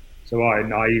 and so I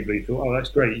naively thought, oh, that's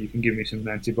great, you can give me some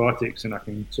antibiotics and I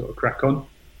can sort of crack on,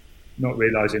 not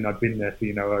realising I'd been there for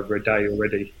over a day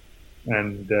already,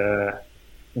 and the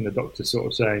doctor sort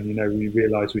of saying, we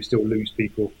realise we still lose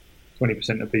people,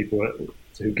 20% of people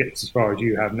who gets as far as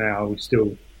you have now, we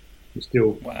still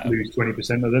wow. Lose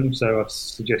 20% of them, so I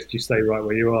suggest you stay right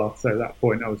where you are. So at that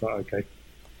point I was like, okay,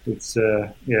 it's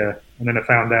and then I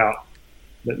found out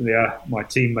that my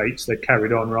teammates, they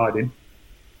carried on riding,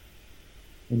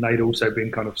 and they'd also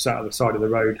been kind of sat at the side of the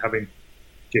road having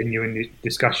genuine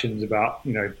discussions about,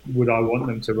 would I want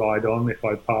them to ride on if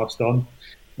I passed on,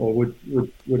 or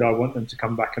would I want them to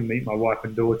come back and meet my wife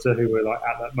and daughter, who were like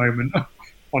at that moment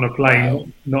on a plane, wow.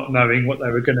 Not knowing what they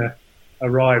were going to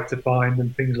arrive to find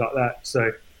and things like that.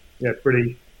 So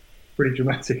pretty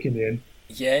dramatic in the end.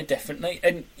 Yeah, definitely.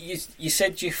 And you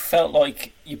said you felt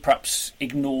like you perhaps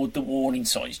ignored the warning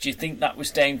signs. Do you think that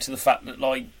was down to the fact that,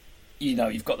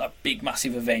 you've got that big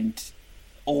massive event,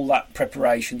 all that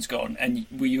preparation's gone, and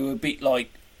were you a bit like,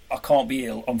 I can't be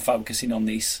ill, I'm focusing on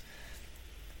this?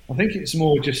 I think it's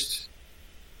more just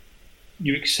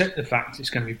you accept the fact it's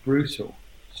going to be brutal.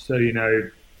 So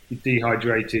you're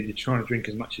dehydrated, you're trying to drink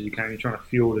as much as you can, you're trying to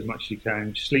fuel as much as you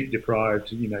can, sleep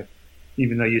deprived,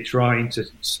 even though you're trying to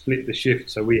split the shift.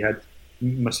 So we had,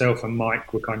 myself and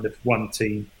Mike were kind of one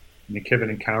team, and Kevin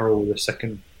and Carol were the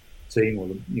second team, or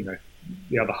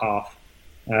the other half.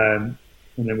 And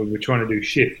then we were trying to do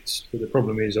shifts, but the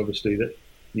problem is obviously that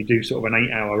you do sort of an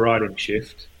 8-hour riding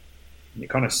shift, and it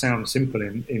kind of sounds simple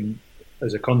in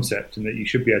as a concept, and that you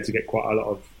should be able to get quite a lot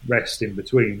of rest in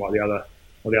between while the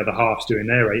other half's doing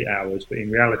their 8 hours. But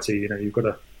in reality, you've got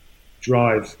to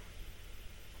drive,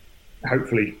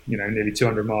 hopefully, nearly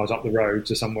 200 miles up the road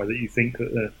to somewhere that you think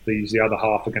that the other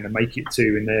half are going to make it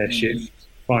to in their shift,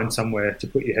 find somewhere to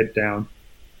put your head down,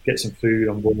 get some food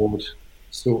on board,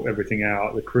 sort everything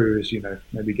out. The crew is,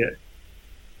 maybe get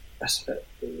a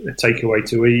takeaway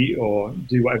to eat or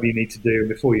do whatever you need to do. And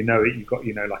before you know it, you've got,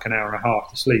 like an hour and a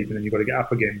half to sleep, and then you've got to get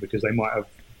up again because they might have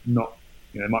not,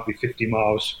 it might be 50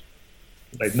 miles.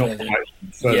 They've not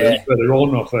further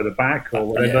on or further back or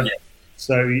whatever. Yeah.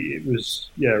 So it was,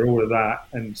 all of that.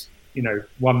 And,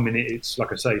 1 minute it's,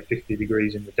 like I say, 50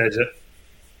 degrees in the desert.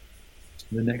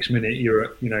 And the next minute you're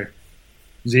at,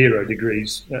 0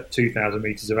 degrees at 2,000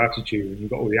 meters of altitude, and you've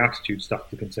got all the altitude stuff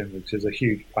to contend with. So there's a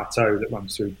huge plateau that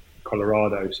runs through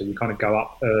Colorado, so you kind of go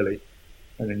up early,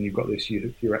 and then you've got this.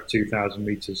 You're at 2,000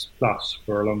 meters plus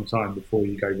for a long time before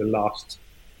you go the last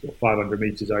sort of 500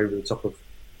 meters over the top of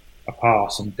a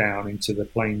pass and down into the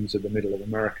plains of the middle of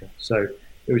America. So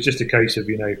it was just a case of,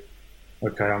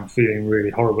 okay, I'm feeling really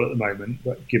horrible at the moment,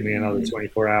 but give me another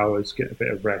 24 hours, get a bit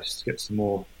of rest, get some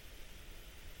more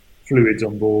fluids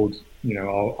on board.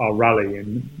 I'll rally,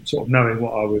 and sort of knowing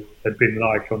what had been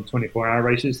like on 24-hour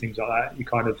races, things like that,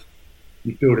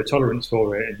 you build a tolerance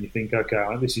for it, and you think,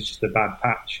 okay, this is just a bad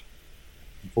patch.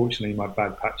 Unfortunately, my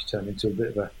bad patch turned into a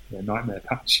bit of a nightmare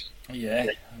patch. Yeah,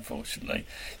 unfortunately.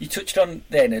 You touched on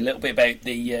then a little bit about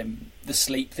the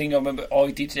sleep thing. I remember I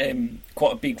did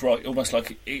quite a big ride, almost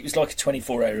like it was like a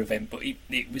 24-hour event, but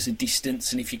it was a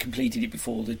distance, and if you completed it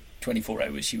before the 24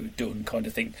 hours, you were done, kind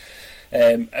of thing.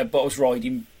 But I was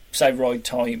riding, say, ride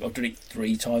time. I've done it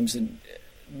 3 times, and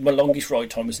my longest ride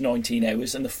time was 19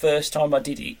 hours. And the first time I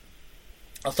did it,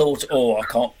 I thought, I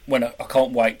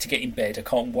can't wait to get in bed. I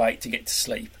can't wait to get to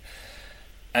sleep.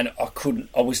 And I couldn't.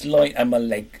 I was lying, and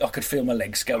I could feel my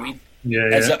legs going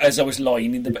as I was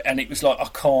lying in the bed, and it was like I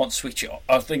can't switch it off.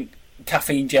 I think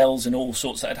caffeine gels and all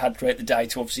sorts that I'd had throughout the day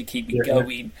to obviously keep me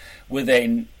going were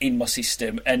then in my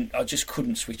system, and I just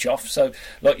couldn't switch off. So,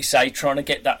 like you say, trying to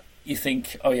get that, you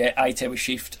think, 8-hour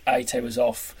shift, 8 hours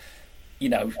off,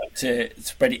 to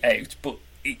spread it out, but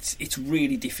it's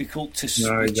really difficult to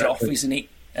switch off, isn't it?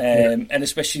 And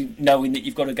especially knowing that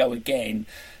you've got to go again,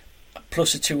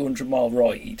 plus a 200-mile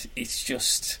ride, it's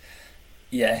just,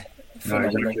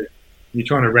 phenomenal. Exactly. You're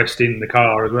trying to rest in the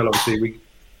car as well. Obviously,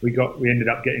 we ended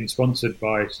up getting sponsored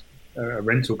by a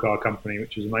rental car company,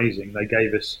 which was amazing.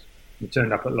 We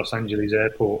turned up at Los Angeles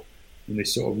airport, and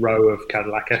this sort of row of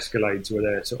Cadillac Escalades were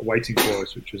there sort of waiting for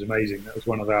us, which was amazing. That was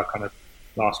one of our kind of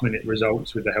last-minute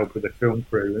results with the help of the film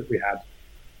crew that we had.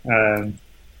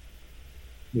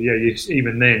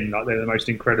 Even then, like, they're the most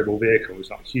incredible vehicles,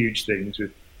 like huge things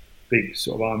with big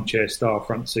sort of armchair style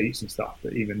front seats and stuff.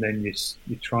 But even then,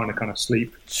 you're trying to kind of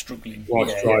sleep, struggling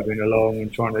whilst driving along,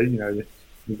 and trying to,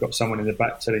 you've got someone in the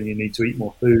back telling you need to eat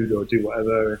more food or do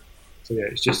whatever. So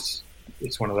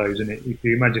it's one of those, isn't it? If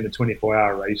you imagine a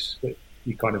 24-hour race, that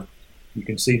you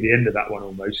can see the end of that one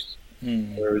almost.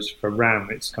 Whereas for RAM,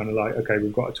 it's kind of like, okay,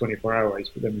 we've got a 24-hour race,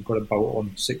 but then we've got to bolt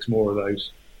on 6 more of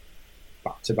those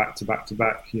back to back to back to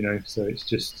back. So it's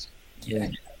just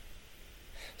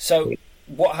So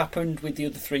what happened with the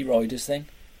other 3 riders then?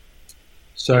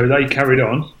 So they carried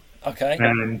on. Okay.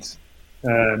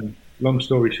 And long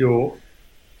story short,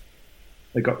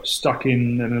 they got stuck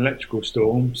in an electrical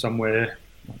storm somewhere,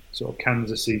 sort of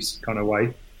Kansas-y kind of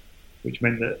way, which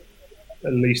meant that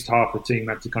at least half the team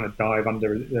had to kind of dive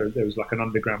under. There was like an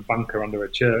underground bunker under a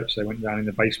church. They went down in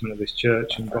the basement of this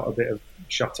church and got a bit of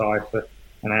shut-eye for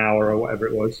an hour or whatever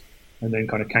it was, and then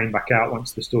kind of came back out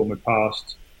once the storm had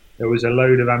passed. There was a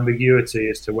load of ambiguity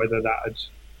as to whether that had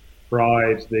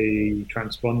fried the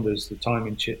transponders, the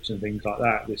timing chips and things like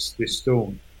that, this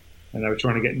storm. And they were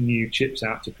trying to get new chips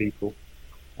out to people.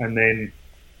 And then,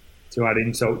 to add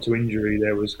insult to injury,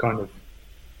 there was kind of,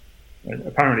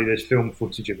 apparently there's film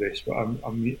footage of this, but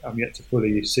I'm yet to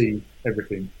fully see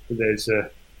everything. But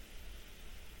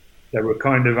they were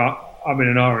kind of I'm in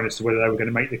an iron as to whether they were going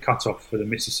to make the cutoff for the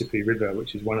Mississippi River,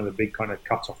 which is one of the big kind of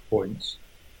cutoff points.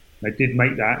 They did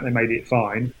make that; they made it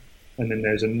fine. And then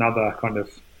there's another kind of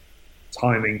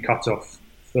timing cutoff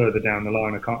further down the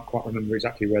line. I can't quite remember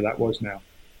exactly where that was now.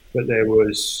 But there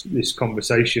was this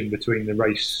conversation between the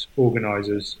race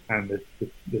organisers and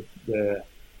the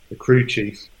crew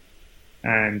chief,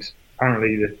 and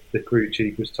apparently the crew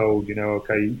chief was told,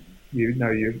 okay,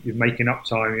 you're making up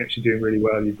time, you're actually doing really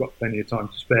well, you've got plenty of time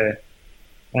to spare.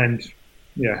 And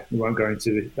we won't go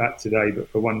into that today, but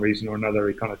for one reason or another,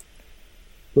 he kind of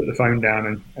put the phone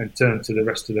down and turned to the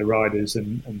rest of the riders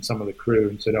and some of the crew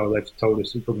and said, they've told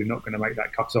us we're probably not going to make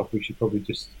that cut off, we should probably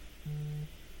just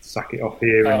sack it off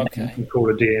here and call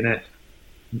a DNF.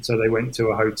 And so they went to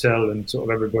a hotel, and sort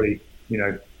of everybody,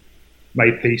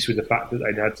 made peace with the fact that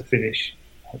they'd had to finish.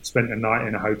 Had spent a night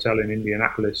in a hotel in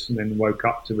Indianapolis, and then woke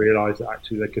up to realise that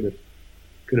actually they could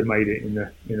have made it in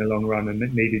the long run. And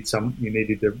it needed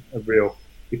a real,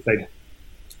 if they'd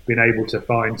been able to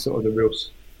find sort of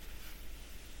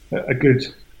a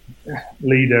good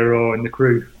leader, or in the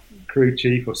crew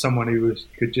chief, or someone who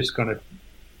could just kind of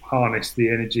harness the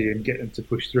energy and get them to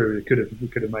push through. We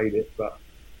could have made it, but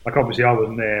like, obviously I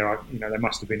wasn't there. They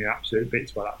must have been in absolute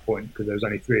bits by that point, because there was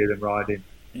only 3 of them riding.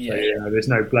 So, there's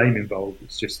no blame involved.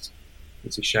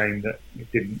 It's a shame that it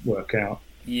didn't work out.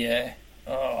 Yeah.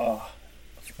 Oh.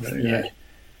 Yeah.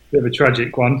 bit of a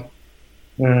tragic one.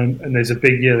 And there's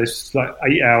there's like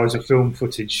 8 hours of film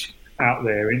footage out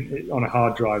there on a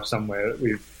hard drive somewhere that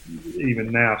we've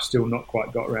even now still not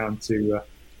quite got around to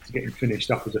getting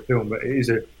finished up as a film. But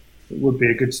it would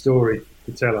be a good story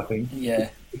to tell, I think. Yeah,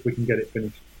 if we can get it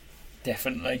finished.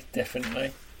 Definitely.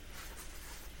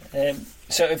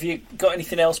 So have you got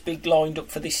anything else big lined up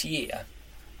for this year,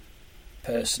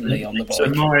 personally, on the bike?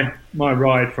 So my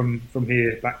ride from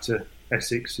here back to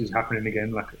Essex is happening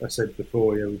again. Like I said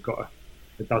before, we've got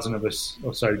a dozen of us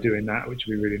or so doing that, which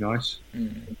would be really nice.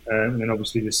 And then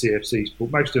obviously the CFC sport.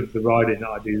 Most of the riding that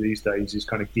I do these days is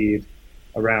kind of geared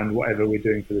around whatever we're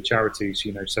doing for the charities,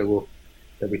 so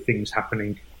there'll be things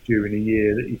happening during a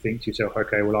year that you think to yourself,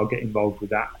 okay, well, I'll get involved with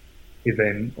that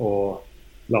event. Or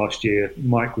last year,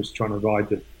 Mike was trying to ride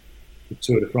the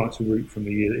Tour de France route from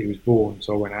the year that he was born,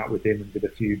 so I went out with him and did a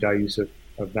few days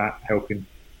of that, helping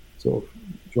sort of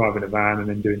driving a van and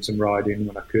then doing some riding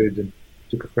when I could, and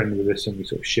took a friend with us and we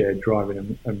sort of shared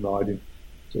driving and riding,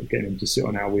 sort of getting him to sit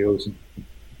on our wheels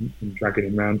and dragging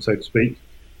him around, so to speak.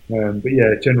 But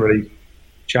yeah, generally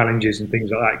challenges and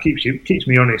things like that keeps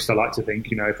me honest. I like to think,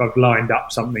 if I've lined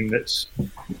up something that's,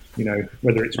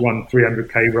 whether it's one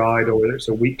 300k ride or whether it's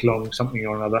a week long something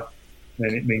or another,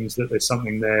 then it means that there's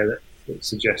something there that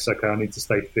suggests, okay, I need to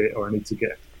stay fit, or I need to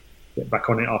get back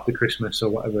on it after Christmas or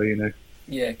whatever,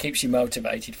 Yeah, it keeps you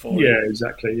motivated for it. Yeah,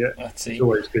 exactly. Yeah, that's it's it.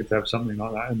 Always good to have something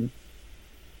like that, isn't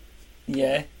it?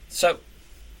 Yeah. So,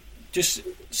 just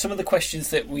some of the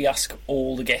questions that we ask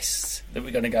all the guests that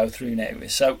we're going to go through now.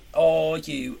 So, are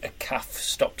you a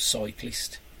calf-stopped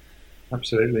cyclist?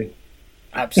 Absolutely.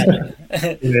 Yeah.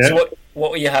 So,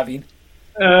 what were you having?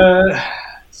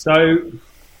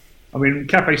 I mean,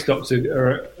 cafe stops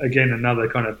are again another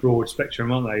kind of broad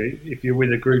spectrum, aren't they? If you're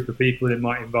with a group of people, it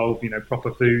might involve,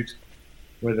 proper food,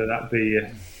 whether that be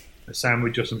a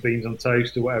sandwich or some beans on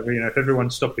toast or whatever. If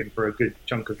everyone's stopping for a good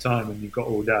chunk of time and you've got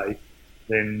all day,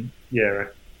 then yeah,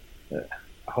 a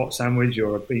hot sandwich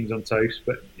or a beans on toast.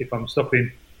 But if I'm stopping,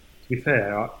 to be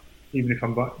fair, even if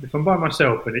I'm by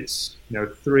myself and it's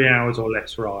 3 hours or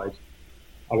less ride,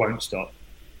 I won't stop.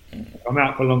 If I'm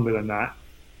out for longer than that,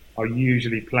 I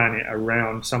usually plan it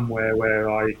around somewhere where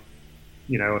I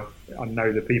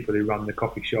know the people who run the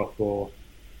coffee shop, or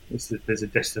there's a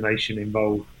destination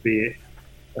involved, be it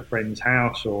a friend's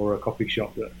house or a coffee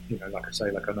shop that, like I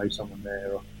say, like I know someone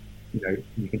there, or,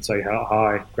 you can say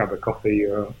hi, grab a coffee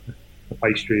or a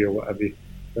pastry or whatever.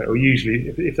 Or usually,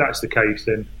 if that's the case,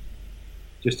 then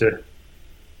just a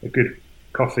good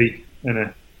coffee and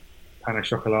a pan au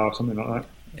chocolat or something like that.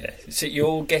 Yeah. So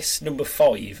your guess number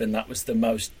 5, and that was the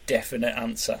most definite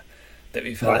answer that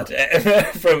we've had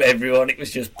from everyone. It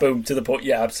was just boom to the point.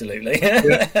 Yeah, absolutely. There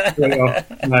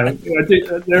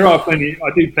are plenty.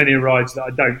 I do plenty of rides that I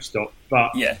don't stop,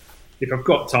 but if I've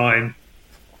got time,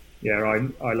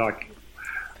 I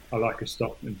like a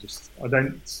stop and just I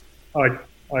don't. I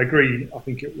agree. I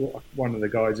think one of the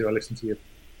guys who I listened to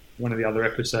one of the other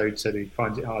episodes said he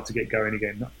finds it hard to get going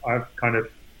again. I've kind of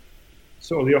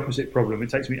sort of the opposite problem.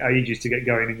 It takes me ages to get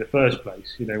going in the first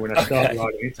place. When I start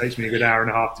riding, it takes me a good hour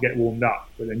and a half to get warmed up.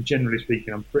 But then, generally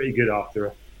speaking, I'm pretty good after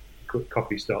a quick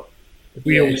coffee stop. If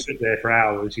we all sit there for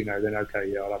hours, then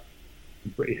okay, I'll have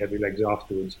some pretty heavy legs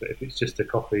afterwards. But if it's just a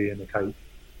coffee and a cake,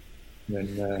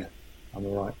 then I'm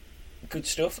all right. Good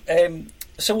stuff.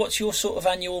 So, what's your sort of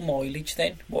annual mileage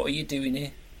then? What are you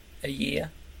doing a year?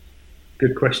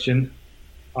 Good question.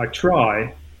 I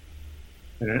try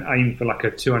and aim for like a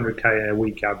 200k a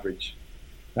week average.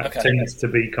 That tends to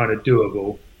be kind of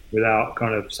doable without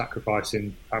kind of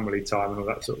sacrificing family time and all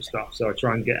that sort of stuff. So I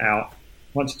try and get out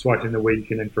once or twice in the week,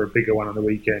 and then for a bigger one on the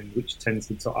weekend, which tends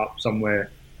to top up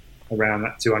somewhere around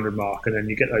that 200 mark. And then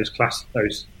you get those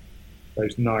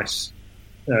nice,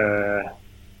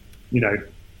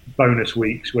 bonus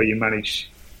weeks where you manage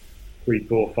 300,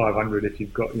 400, 500 if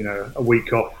you've got a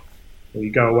week off, or you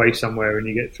go away somewhere and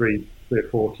you get three or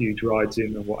four huge rides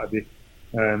in or whatever.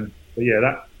 But yeah,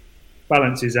 that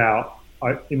balances out.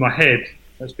 In my head,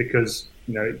 that's because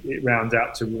it rounds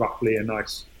out to roughly a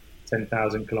nice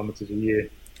 10,000 kilometres a year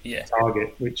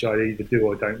target, which I either do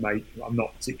or don't make. I'm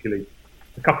not particularly.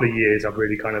 A couple of years, I've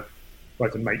really kind of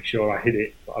tried to make sure I hit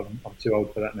it, but I'm too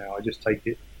old for that now. I just take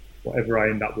it. Whatever I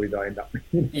end up with, I end up with.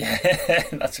 Yeah,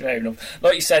 that's fair enough.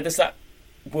 Like you said, there's that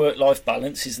work-life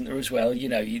balance, isn't there, as well?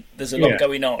 There's a lot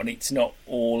going on. It's not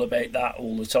all about that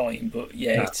all the time, but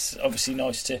it's obviously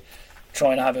nice to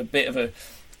try and have a bit of a,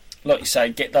 like you say,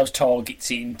 get those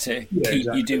targets in to keep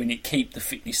you doing it, keep the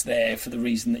fitness there for the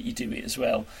reason that you do it as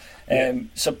well.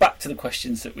 So back to the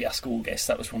questions that we ask all guests.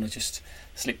 That was one I just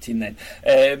slipped in then.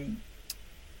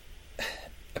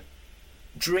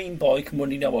 dream bike,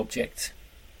 money no object.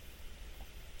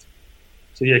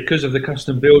 So yeah, because of the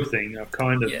custom build thing, I've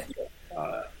kind of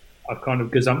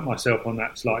gazumped myself on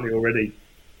that slightly already.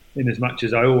 In as much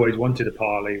as I always wanted a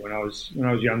Parley when I was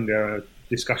younger,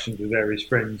 discussions with various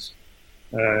friends,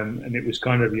 and it was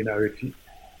kind of the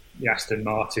Aston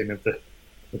Martin of the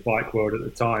bike world at the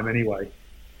time. Anyway,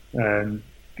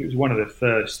 it was one of the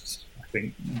first, I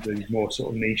think, the more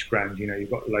sort of niche brands. You've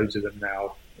got loads of them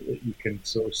now that you can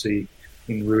sort of see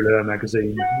in Rouleur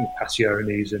magazine, your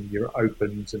Passiones and your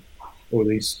Opens and all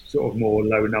these sort of more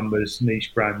low numbers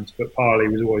niche brands. But Parley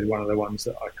was always one of the ones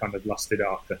that I kind of lusted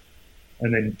after.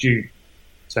 And then due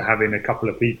to having a couple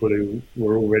of people who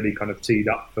were already kind of teed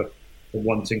up for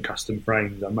wanting custom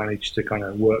frames, I managed to kind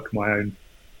of work my own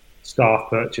staff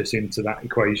purchase into that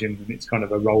equation, and it's kind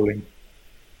of a rolling,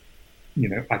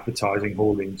 advertising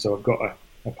hoarding. So I've got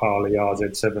a Parley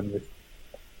RZ7 with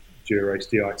Durace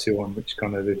Di2 on, which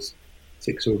kind of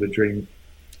ticks all the dream.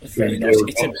 It's very nice.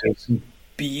 It's a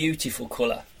beautiful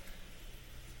colour.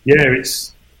 Yeah,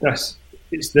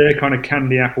 it's their kind of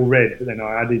candy apple red, but then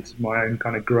I added my own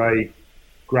kind of grey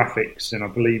graphics, and I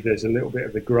believe there's a little bit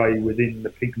of the grey within the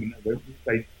pigment of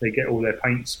it. They get all their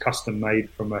paints custom made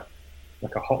from a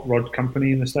hot rod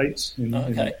company in the States,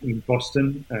 in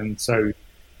Boston, and so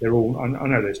they're all. I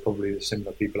know there's probably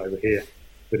similar people over here,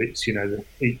 but it's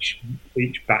each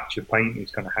batch of paint is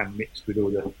kind of hand mixed with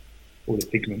all the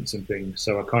pigments and things.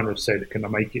 So I kind of said, can I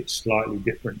make it slightly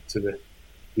different to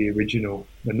the original,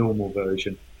 the normal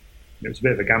version? It was a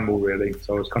bit of a gamble, really.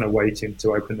 So I was kind of waiting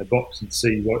to open the box and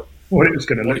see what it was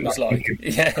going to look like.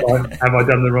 Yeah. Have I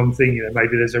done the wrong thing?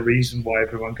 Maybe there's a reason why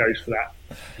everyone goes for that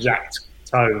exact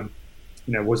tone.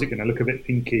 Was it going to look a bit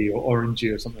pinky or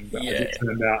orangey or something? But as it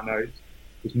turned out, no, it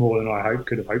was more than I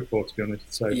could have hoped for, to be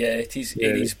honest. So yeah, it is. Yeah.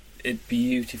 It is a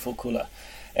beautiful colour.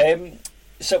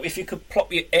 So if you could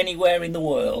plop you anywhere in the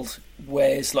world,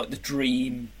 where's like the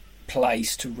dream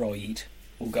place to ride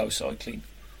or go cycling?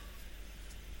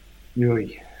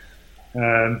 Really,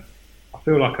 I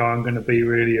feel like I'm going to be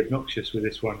really obnoxious with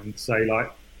this one and say,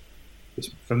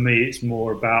 for me, it's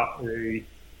more about the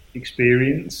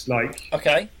experience.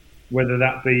 Okay, whether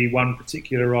that be one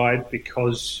particular ride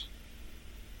because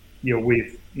you're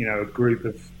with a group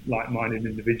of like-minded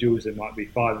individuals. There might be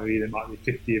 5 of you, there might be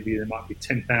 50 of you, there might be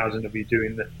 10,000 of you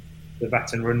doing the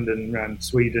Vattenrunden around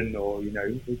Sweden, or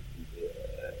the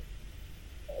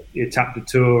Etape de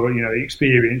Tour. The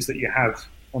experience that you have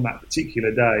on that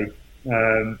particular day.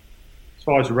 As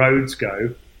far as roads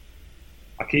go,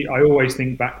 I always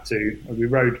think back to, we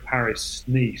rode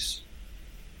Paris-Nice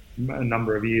a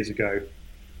number of years ago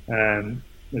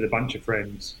with a bunch of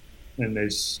friends, and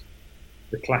there's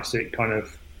the classic kind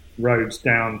of roads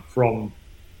down from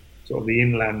sort of the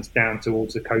inland down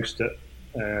towards the coast at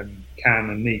Cannes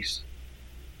and Nice,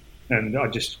 and I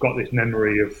just got this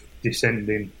memory of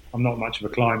descending. I'm not much of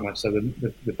a climber, so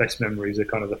the best memories are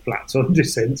kind of the flats on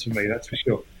descents for me, that's for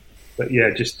sure. But yeah,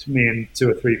 just me and 2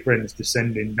 or 3 friends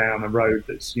descending down a road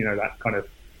that's, that kind of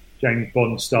James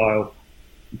Bond style.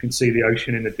 You can see the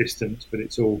ocean in the distance, but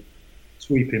it's all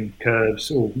sweeping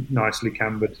curves, all nicely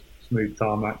cambered, smooth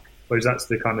tarmac. I suppose that's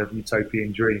the kind of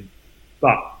utopian dream.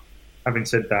 But having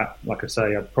said that, like I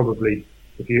say, I'd probably,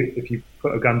 if you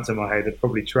put a gun to my head, I'd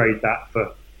probably trade that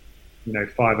for,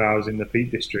 5 hours in the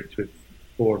Peak District with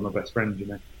 4 of my best friends,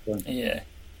 So. Yeah.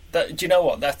 Do you know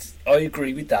what? I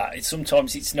agree with that.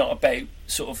 Sometimes it's not about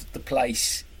sort of the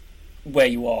place where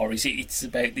you are, is it? It's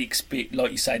about the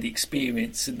like you say, the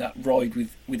experience and that ride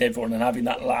with everyone and having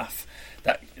that laugh,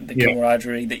 the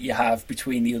camaraderie that you have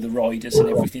between the other riders and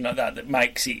everything like that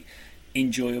makes it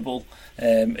enjoyable,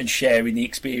 and sharing the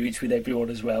experience with everyone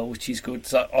as well, which is good.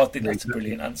 So I think that's a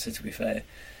brilliant answer, to be fair.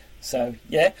 So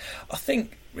yeah, I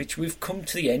think, Rich, we've come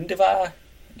to the end of our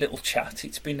little chat.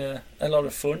 It's been a lot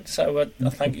of fun, so I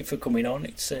thank you for coming on.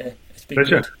 It's been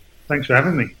pleasure. Good. Thanks for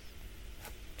having me.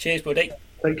 Cheers, buddy.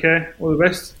 Take care. All the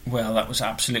best. Well, that was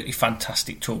absolutely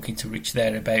fantastic talking to Rich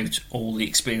there about all the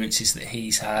experiences that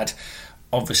he's had.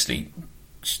 Obviously,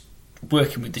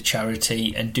 working with the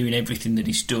charity and doing everything that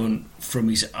he's done from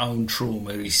his own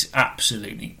trauma is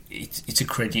absolutely, it's a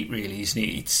credit, really, isn't it?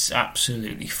 It's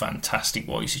absolutely fantastic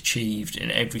what he's achieved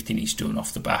and everything he's done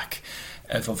off the back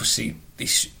of obviously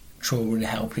this trauma and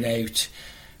helping out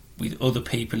with other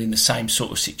people in the same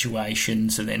sort of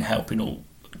situations, and then helping all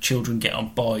children get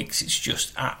on bikes. It's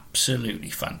just absolutely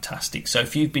fantastic. So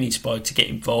if you've been inspired to get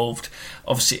involved,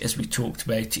 obviously, as we talked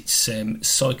about, it's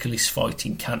Cyclists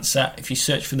Fighting Cancer. If you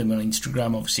search for them on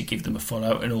Instagram, obviously give them a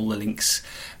follow, and all the links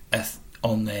are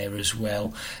on there as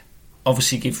well.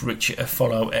 Obviously give Rich a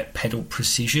follow at Pedal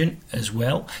Precision as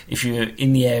well. If you're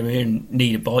in the area and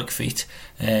need a bike fit,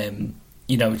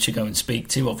 to go and speak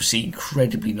to. Obviously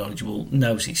incredibly knowledgeable,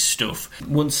 knows his stuff.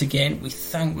 Once again, we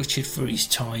thank Richard for his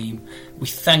time. We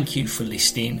thank you for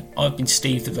listening. I've been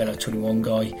Steve, the Velo 21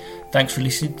 guy. Thanks for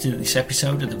listening to this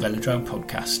episode of the Velodrome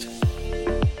Podcast.